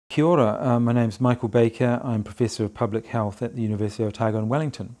Kia ora, my name's Michael Baker. I'm Professor of Public Health at the University of Otago in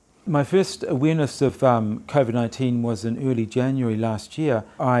Wellington. My first awareness of COVID-19 was in early January last year.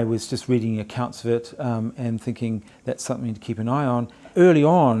 I was just reading accounts of it and thinking that's something to keep an eye on. Early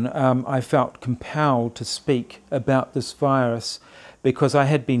on, I felt compelled to speak about this virus because I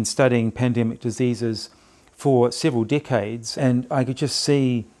had been studying pandemic diseases for several decades, and I could just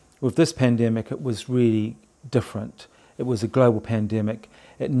see with this pandemic it was really different. It was a global pandemic.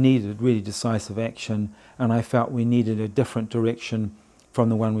 It needed really decisive action, and I felt we needed a different direction from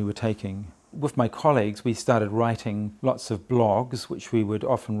the one we were taking. With my colleagues, we started writing lots of blogs, which we would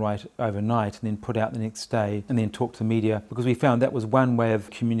often write overnight and then put out the next day and then talk to media, because we found that was one way of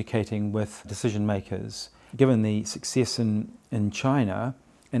communicating with decision makers. Given the success in China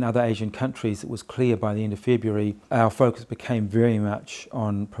and other Asian countries, it was clear by the end of February our focus became very much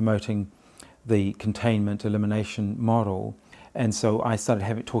on promoting the containment elimination model, and so I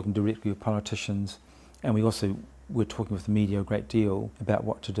started talking directly with politicians, and we also were talking with the media a great deal about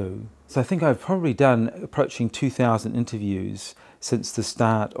what to do. So I think I've probably done approaching 2,000 interviews since the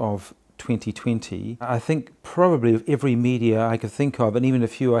start of 2020. I think probably of every media I could think of, and even a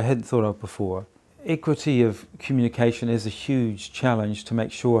few I hadn't thought of before. Equity of communication is a huge challenge to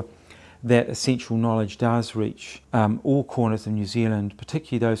make sure that essential knowledge does reach all corners of New Zealand,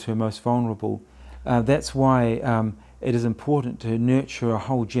 particularly those who are most vulnerable. That's why it is important to nurture a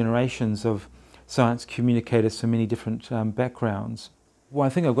whole generations of science communicators from many different backgrounds. Well, I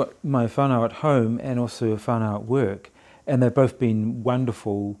think I've got my whānau at home and also a whānau at work, and they've both been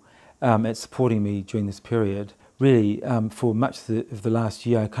wonderful at supporting me during this period. Really, for much of the last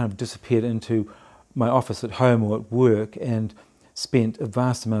year, I kind of disappeared into my office at home or at work and spent a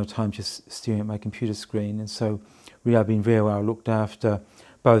vast amount of time just staring at my computer screen, and so really I've been very well looked after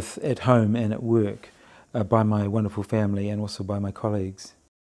both at home and at work by my wonderful family and also by my colleagues.